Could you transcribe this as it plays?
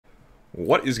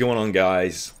What is going on,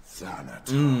 guys?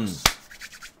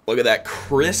 Look at that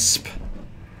crisp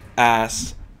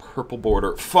ass purple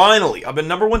border. Finally, I've been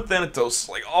 #1 Thanatos,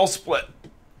 like all split.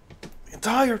 The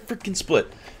entire freaking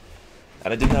split.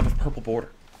 And I didn't have a purple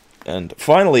border. And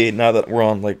finally, now that we're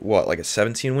on like what, like a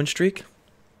 17 win streak,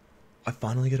 I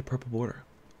finally get a purple border.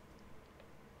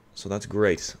 So that's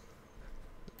great.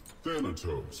 Thanatos.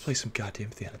 Let's play some goddamn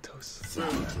Thanatos.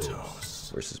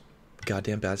 Thanatos. Versus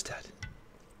goddamn Baztad.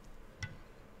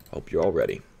 Hope you're all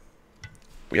ready.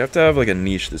 We have to have like a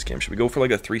niche this game. Should we go for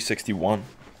like a 361?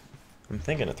 I'm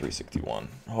thinking a 361.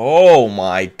 Oh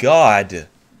my god.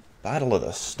 Battle of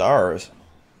the Stars.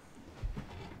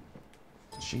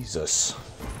 Jesus.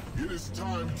 It is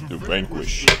time to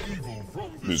vanquish evil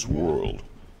from this world.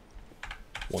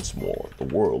 Once more, the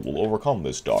world will overcome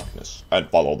this darkness and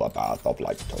follow the path of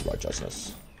light to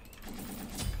righteousness.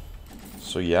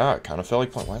 So yeah, it kind of felt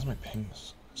like playing. Why is my ping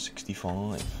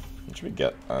 65? What should we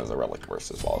get as a relic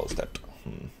versus Wallows Dead?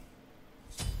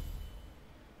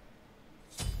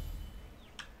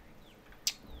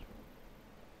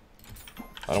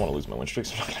 I don't want to lose my win streak,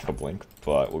 so I'm not gonna go blink,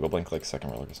 but we'll go blink like second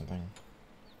relic or something.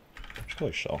 Should go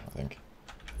like shell, I think.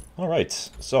 Alright,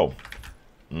 so.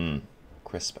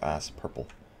 Crisp ass purple.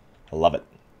 I love it.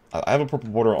 I have a purple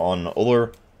border on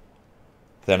Ullr,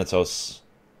 Thanatos,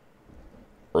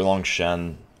 Erlong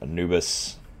Shen,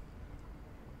 Anubis,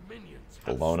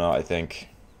 Bologna, I think.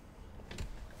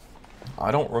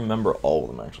 I don't remember all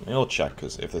of them, actually. Maybe I'll check,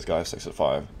 because if this guy sticks at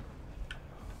 5,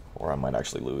 or I might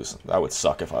actually lose. That would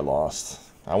suck if I lost.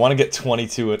 I want to get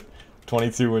 22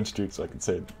 win streak, so I can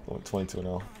say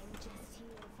 22-0.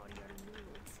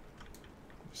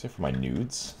 Say for my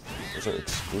nudes? Those are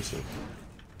exclusive.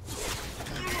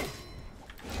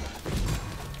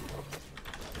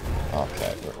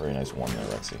 Okay, very nice one there,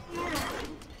 Rexsi.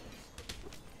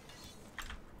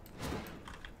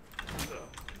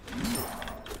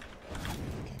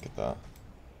 Can't get that.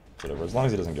 Whatever, as long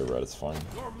as he doesn't get red, it's fine.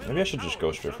 Maybe I should just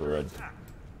go straight for red.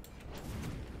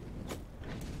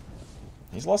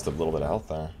 He's lost a little bit of health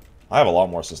there. I have a lot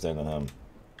more sustain than him.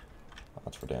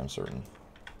 That's for damn certain.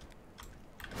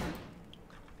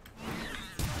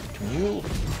 Can you...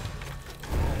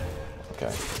 Okay,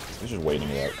 he's just waiting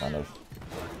it out, kind of.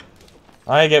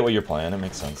 I get what you're playing, it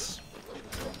makes sense.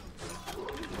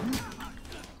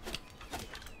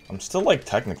 I'm still, like,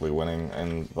 technically winning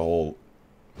in the whole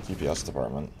DPS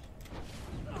department.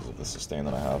 Because of the sustain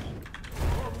that I have.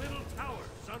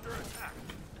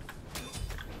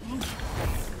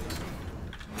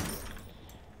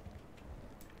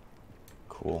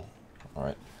 Cool.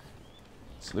 Alright.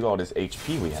 So look at all this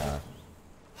HP we have.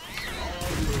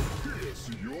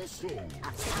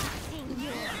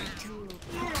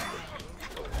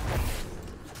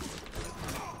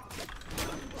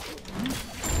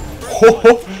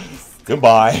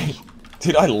 Goodbye.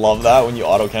 Dude, I love that when you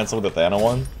auto-cancel with the THANA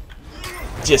one.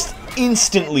 Just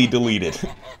instantly deleted.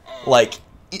 Like,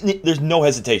 there's no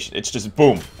hesitation. It's just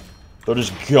boom. They're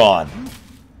just gone.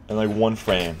 In like one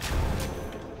frame.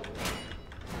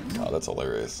 Oh, that's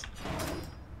hilarious.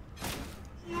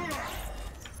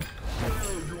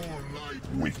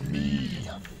 With me.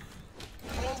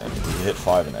 And he hit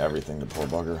 5 and everything, the poor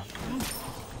bugger.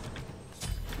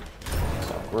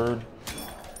 It's awkward.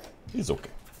 He's okay.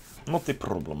 Not a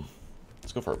problem.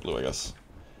 Let's go for a blue, I guess.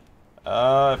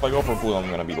 If I go for blue, I'm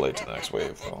gonna be late to the next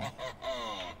wave, though.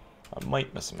 I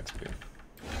might miss some XP.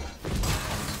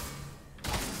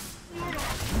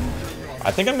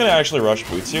 I think I'm gonna actually rush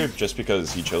Boots here, just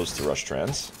because he chose to rush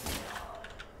Trans.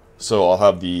 So I'll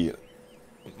have the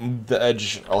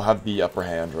edge, I'll have the upper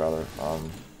hand, rather.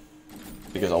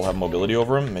 Because I'll have mobility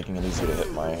over him, making it easy to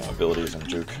hit my abilities and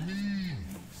juke.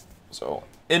 So,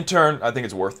 in turn, I think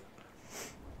it's worth.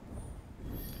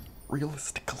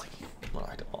 Realistically.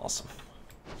 Alright, awesome.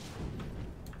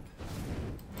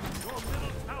 Your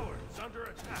middle tower is under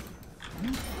attack.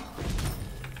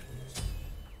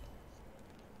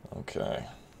 Okay.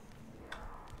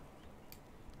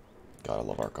 God, I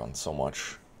love Archon so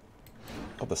much.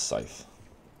 Oh, the Scythe.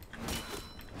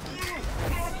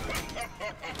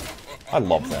 I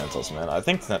love Thanatos, man. I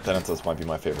think Thanatos might be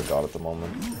my favorite god at the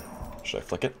moment. Should I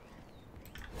flick it?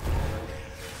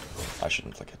 I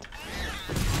shouldn't flick it.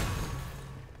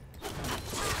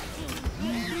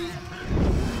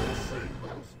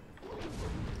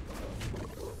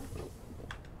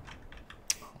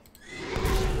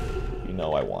 You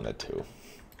know I wanted to.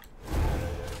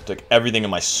 It took everything in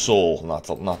my soul not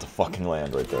to fucking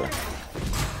land right there.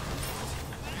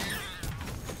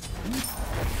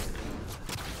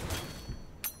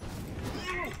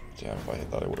 Damn, if I hit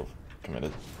that I would have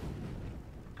committed.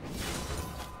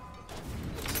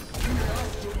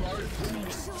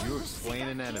 You have slain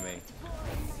an enemy.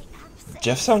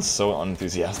 Jeff sounds so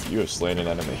unenthusiastic. You have slain an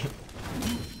enemy.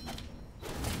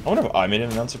 I wonder if I made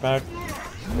an announcer pack.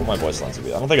 What my voice lines would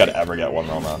be. I don't think I'd ever get one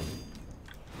though, man.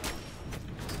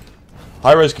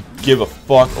 Hi-Res could give a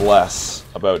fuck less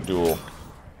about Duel.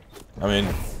 I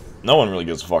mean, no one really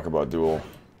gives a fuck about Duel.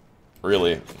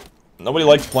 Really. Nobody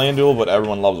likes playing Duel, but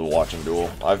everyone loves watching Duel.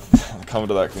 I've come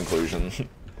to that conclusion.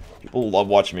 People love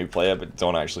watching me play it, but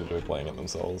don't actually enjoy playing it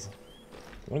themselves.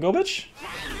 You wanna go, bitch?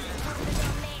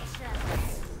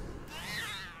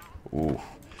 Ooh.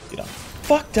 You know,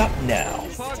 fucked up now.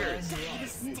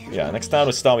 Yeah, next time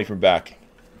to stop me from back.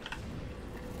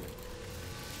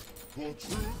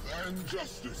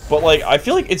 But like, I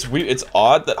feel like it's weird. It's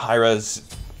odd that Hi-Res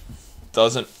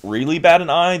doesn't really bat an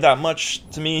eye that much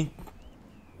to me,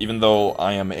 even though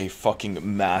I am a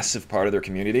fucking massive part of their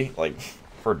community. Like,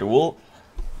 for Duel,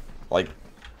 like,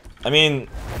 I mean,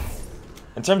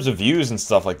 in terms of views and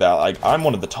stuff like that, like, I'm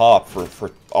one of the top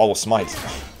for all of Smite.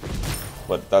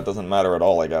 But that doesn't matter at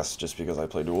all, I guess, just because I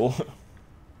play Duel.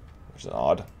 Which is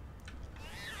odd.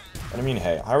 But I mean,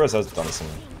 hey, Hi-Res has done some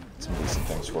decent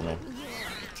things for me.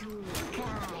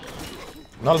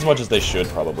 Not as much as they should,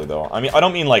 probably, though. I mean, I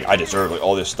don't mean, like, I deserve like,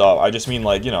 all this stuff. I just mean,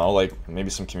 like, you know, like, maybe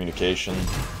some communication,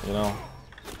 you know?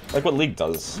 Like what League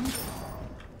does.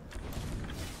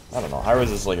 I don't know.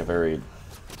 Hi-Res is, like, a very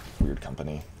weird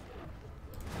company.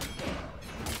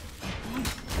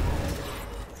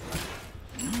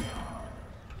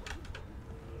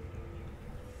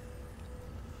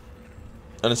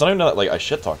 And it's not even that, like, I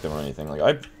shit-talk them or anything.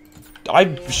 Like,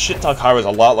 I shit-talk Hi-Res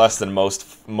a lot less than most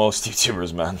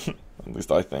YouTubers, man. At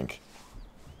least I think.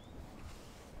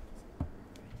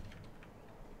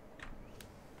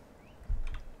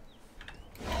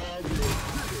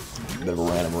 Bit of a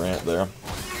random rant there.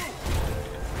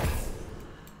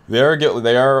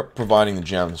 They are providing the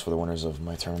gems for the winners of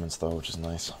my tournaments, though, which is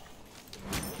nice.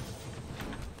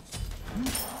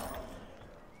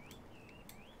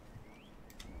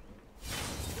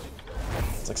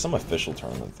 It's like some official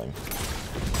tournament thing.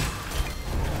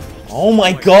 Oh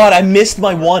my god, I missed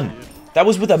my one! That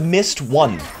was with a missed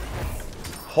one.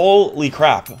 Holy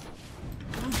crap.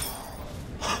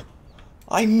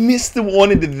 I missed the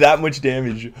one and did that much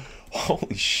damage.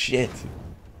 Holy shit.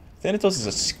 Thanatos is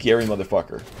a scary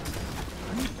motherfucker.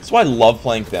 That's why I love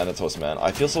playing Thanatos, man.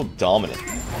 I feel so dominant.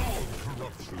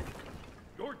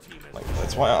 Like,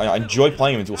 that's why I enjoy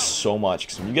playing him in Duel so much,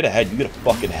 because when you get ahead, you get a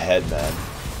fucking head, man.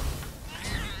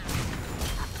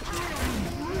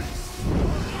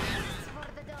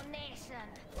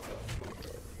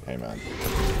 Hey, man.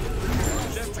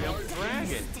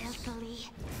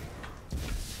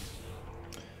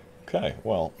 Okay,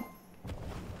 well.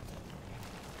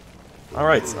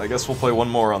 Alright, I guess we'll play one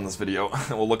more on this video.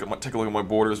 We'll take a look at my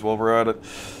borders while we're at it.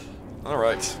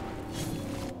 Alright.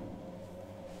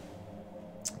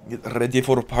 Get ready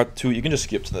for part 2. You can just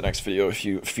skip to the next video if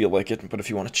you feel like it, but if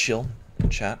you want to chill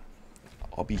and chat,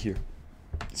 I'll be here.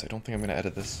 So I don't think I'm going to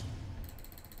edit this.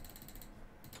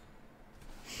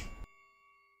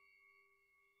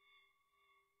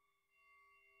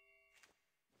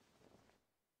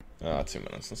 Ah, 2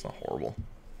 minutes. That's not horrible.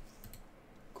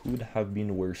 Could have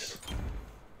been worse.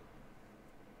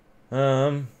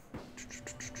 What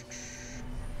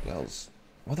else?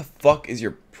 What the fuck is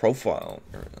your profile?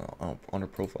 Oh, on her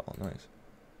profile. Nice.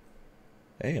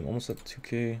 Hey, I'm almost at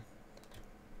 2K.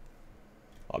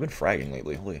 Oh, I've been fragging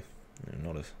lately. Holy, I didn't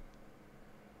notice.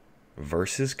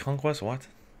 Versus Conquest? What?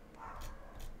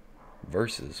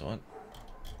 Versus what?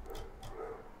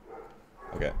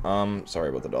 Okay. Sorry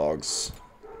about the dogs.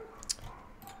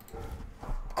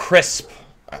 Crisp.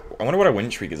 I wonder what our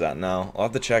win streak is at now. I'll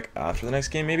have to check after the next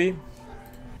game, maybe?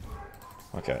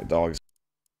 Okay, dogs.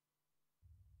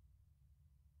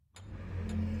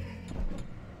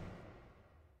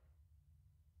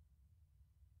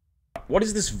 What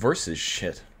is this versus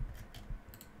shit?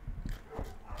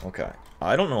 Okay.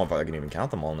 I don't know if I can even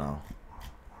count them all now.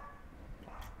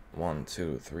 1,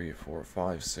 2, 3, 4,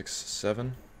 5, 6,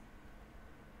 7,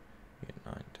 8,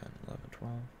 9, 10, 11,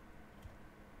 12.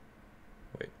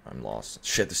 Wait, I'm lost.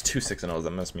 Shit, there's 2 6-0s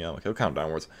that messed me up. Okay, we'll count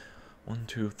downwards. 1,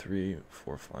 2, 3,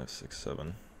 4, 5, 6,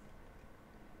 7.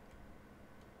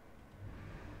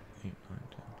 8, 9, 10,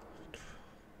 12.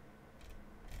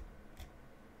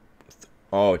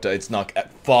 Oh, it's not.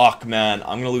 Fuck, man.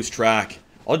 I'm gonna lose track.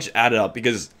 I'll just add it up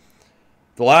because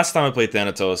the last time I played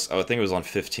Thanatos, I think it was on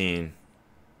 15.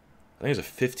 I think it was a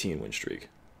 15 win streak.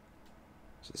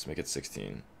 So let's make it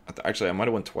 16. Actually, I might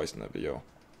have won twice in that video.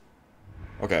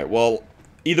 Okay, well,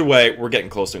 either way, we're getting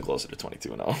closer and closer to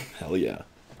 22-0. Hell yeah.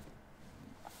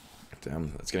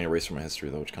 Damn, that's getting erased from my history,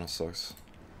 though, which kind of sucks.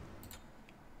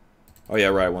 Oh yeah,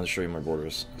 right, I want to show you my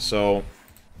borders. So,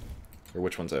 or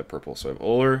which ones I have purple. So I have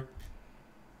Uller,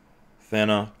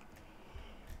 THANA,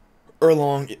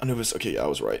 Erlong, Anubis. Okay, yeah, I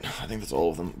was right. I think that's all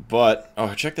of them. But,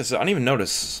 oh, check this out. I didn't even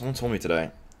notice. Someone told me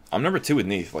today. I'm number 2 with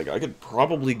Neath. Like, I could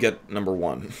probably get number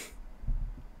 1.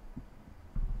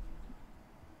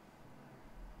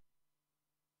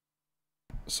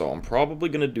 So I'm probably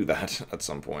going to do that at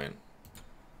some point.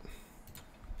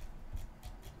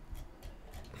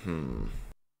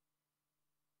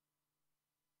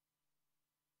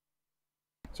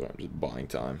 Sorry, I'm just buying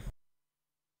time.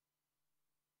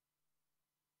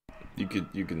 You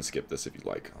can skip this if you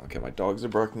like. Okay, my dogs are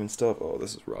barking and stuff. Oh,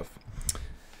 this is rough.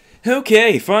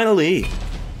 Okay, finally.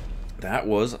 That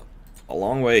was a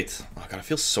long wait. Oh god, I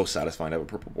feel so satisfying to have a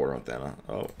purple border on THANA.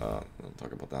 Oh, don't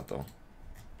talk about that though.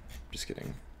 Just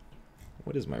kidding.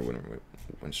 What is my win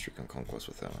streak on Conquest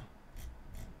with THANA?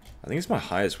 I think it's my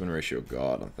highest win ratio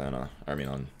god on THANA. I mean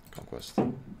on Conquest.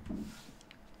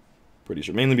 Pretty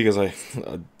sure. Mainly because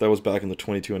that was back in the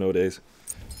 22-0 days.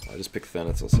 I just pick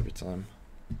Thanatos every time.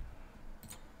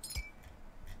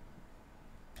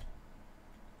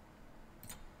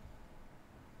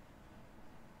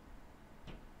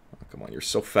 Oh, come on, you're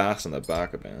so fast on that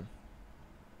backup, man.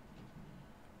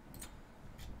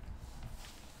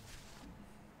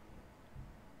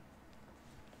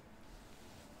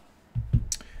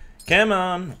 Come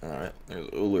on! Alright, there's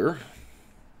Uller.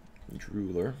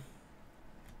 Drooler.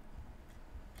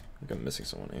 I think I'm missing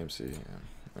someone. AMC. Yeah.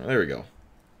 Oh, there we go.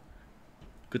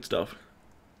 Good stuff.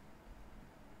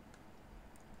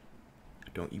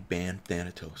 Don't you ban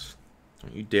Thanatos.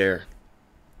 Don't you dare.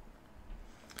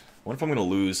 What if I'm gonna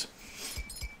lose?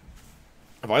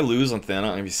 If I lose on THANA,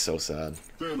 I'm gonna be so sad.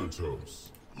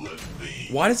 Thanatos, let me.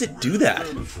 Why does it do that?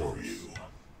 Thanatos.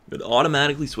 It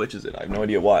automatically switches it. I have no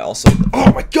idea why. Also,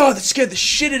 oh my god, that scared the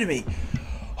shit out of me.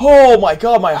 Oh my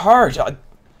god, my heart.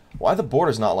 Why are the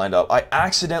borders not lined up? I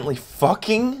accidentally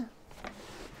fucking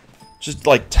just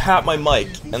like tapped my mic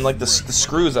and like the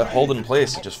screws that hold it in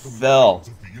place just fell.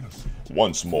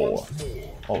 Once more.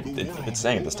 Oh, it's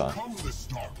saying it this time.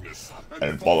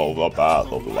 And follow the path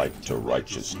of light to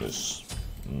righteousness.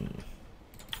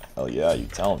 Hell yeah, you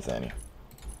tell him, Thany.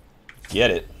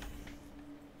 Get it.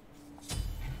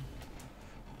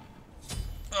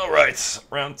 Alright,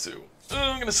 round 2.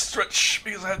 I'm gonna stretch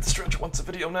because I have to stretch once a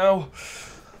video now.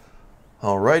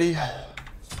 Alrighty.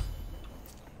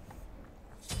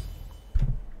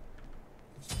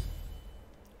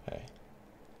 Hey.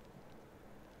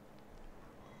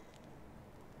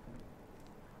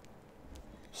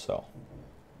 So.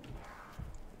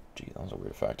 Gee, that was a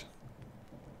weird effect.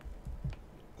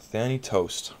 Thany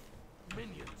toast.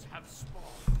 Minions have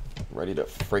spawned. Ready to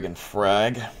friggin'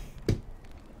 frag.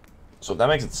 So if that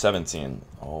makes it 17.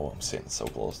 Oh, I'm sitting so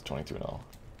close to 22-0.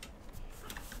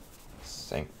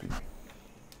 Thank you.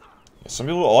 A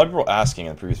lot of people were asking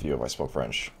in the previous video if I spoke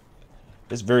French.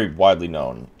 It's very widely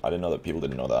known. I didn't know that people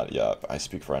didn't know that. Yeah, I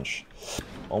speak French.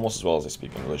 Almost as well as I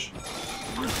speak English.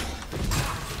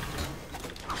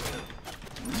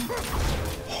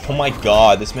 Oh my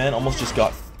god, this man almost just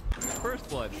got... First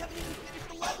blood.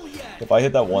 If I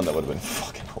hit that one, that would have been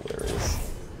fucking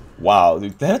hilarious. Wow,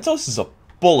 dude, Thanatos is a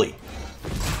bully.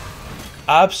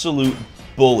 Absolute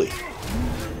bully.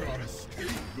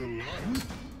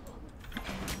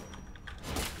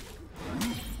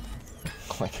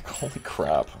 Like, holy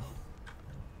crap.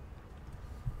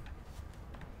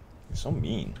 He's so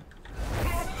mean.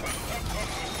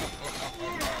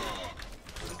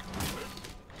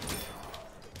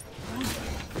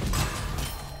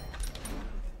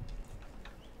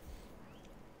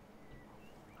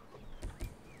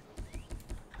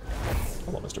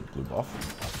 Hello, Mr. Blue Buff.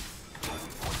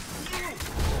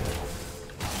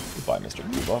 Goodbye, Mr.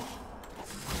 Blue Buff.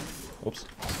 Oops.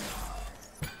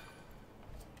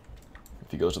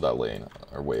 If he goes to that lane,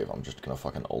 or wave, I'm just gonna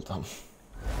fucking ult him.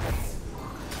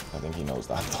 I think he knows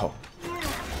that, though.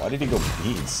 Why did he go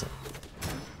beads?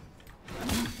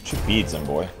 Shoot beads him,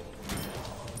 boy.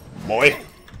 Boy!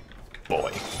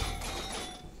 Boy.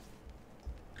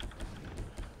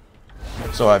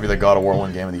 So happy that God of War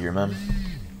won Game of the Year, man.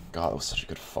 God, it was such a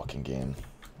good fucking game.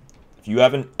 If you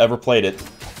haven't ever played it,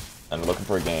 and are looking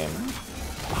for a game,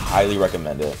 I highly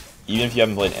recommend it. Even if you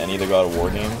haven't played any of the God of War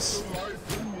games,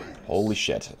 holy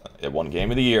shit. It won Game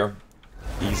of the Year.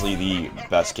 Easily the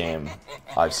best game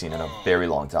I've seen in a very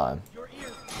long time.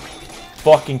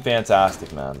 Fucking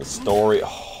fantastic, man. The story,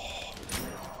 oh,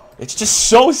 it's just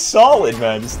so solid,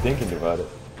 man, just thinking about it.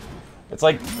 It's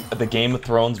like the Game of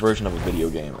Thrones version of a video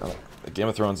game. The Game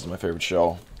of Thrones is my favorite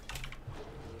show.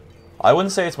 I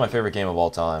wouldn't say it's my favorite game of all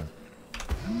time.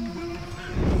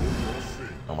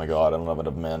 Oh my god, I don't have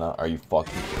enough mana. Are you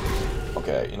fucking kidding me?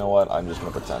 Okay, you know what? I'm just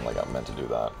gonna pretend like I meant to do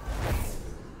that.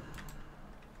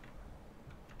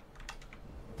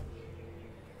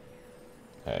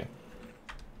 Hey.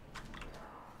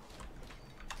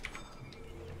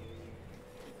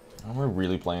 Am I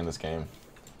really playing this game?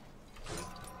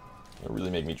 It really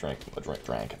make me drink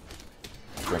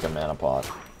a mana pot.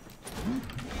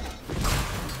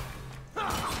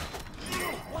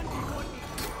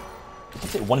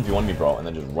 Say 1v1 me, bro, and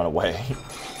then just run away.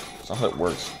 That's not how it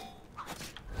works.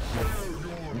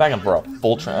 I'm backing for a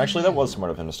full Actually, that was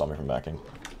smart of him to stop me from backing.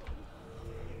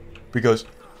 Because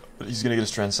he's gonna get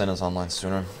his Transcendence online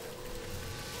sooner.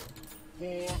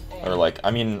 Or, like,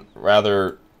 I mean,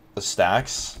 rather, the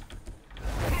stacks.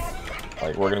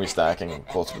 Like, we're gonna be stacking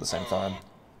closer to the same time.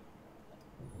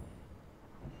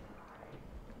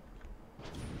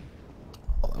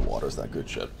 Oh, that water's that good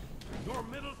shit. Your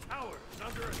middle tower is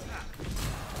under attack.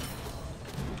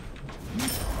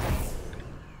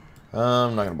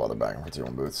 I'm not gonna bother backing for tier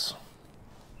 1 boots.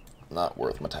 Not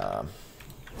worth my time.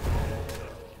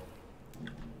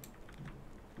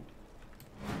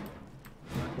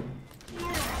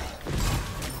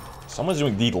 Someone's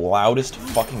doing the loudest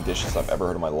fucking dishes I've ever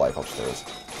heard in my life upstairs.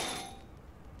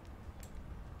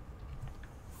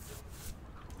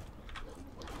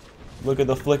 Look at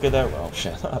the flick of that. Oh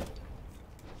shit.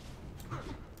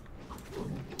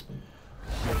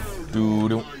 Excuse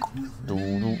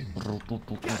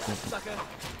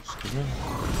me?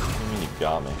 What do you mean you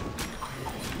got me?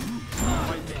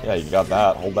 Yeah, you got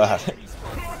that. Hold that.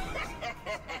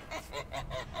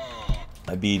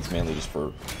 My beads mainly just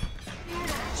for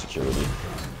security.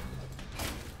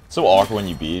 So awkward when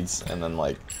you beads and then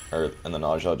like, and the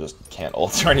Nausea just can't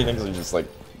ult or anything, so you're just like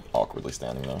awkwardly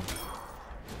standing there.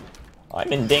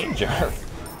 I'm in danger.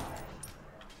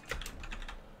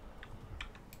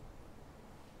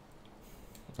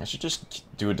 I should just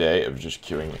do a day of just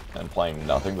queuing and playing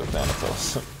nothing but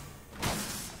Thanatos.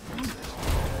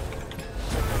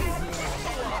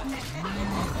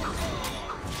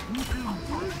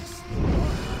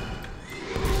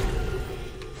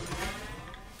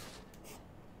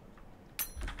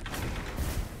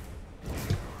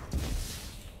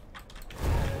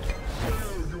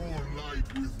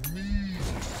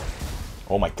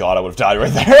 Oh my god, I would have died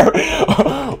right there.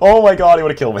 Oh my god, he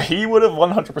would have killed me. He would have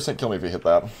 100% killed me if he hit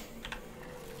that.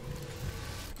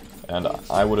 And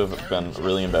I would have been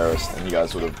really embarrassed, and you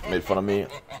guys would have made fun of me.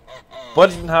 But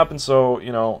it didn't happen, so,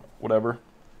 you know, whatever.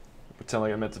 Pretend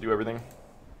like I meant to do everything.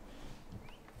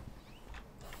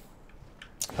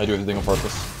 I do everything on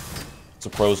purpose. So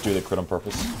pros do, they crit on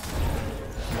purpose.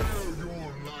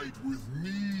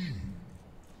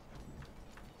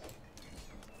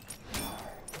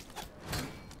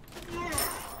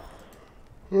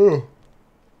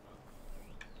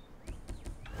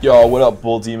 Yo, what up,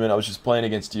 Bull Demon? I was just playing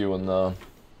against you in that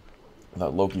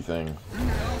Loki thing.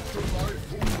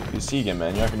 You see again,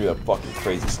 man. You're not gonna do that fucking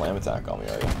crazy slam attack on me,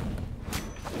 are you?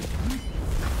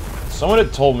 Someone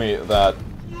had told me that.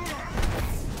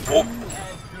 Oh.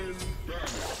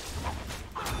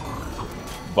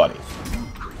 Buddy.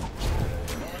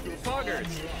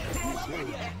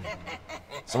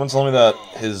 Someone told me that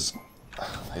his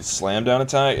slam down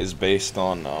attack is based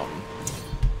on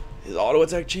his auto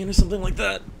attack chain or something like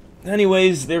that.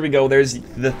 Anyways, there we go. There's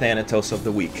the Thanatos of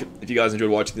the week. If you guys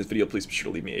enjoyed watching this video, please be sure to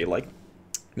leave me a like.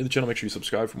 New to the channel, make sure you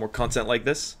subscribe for more content like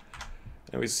this.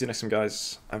 Anyways, see you next time,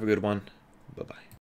 guys. Have a good one. Bye-bye.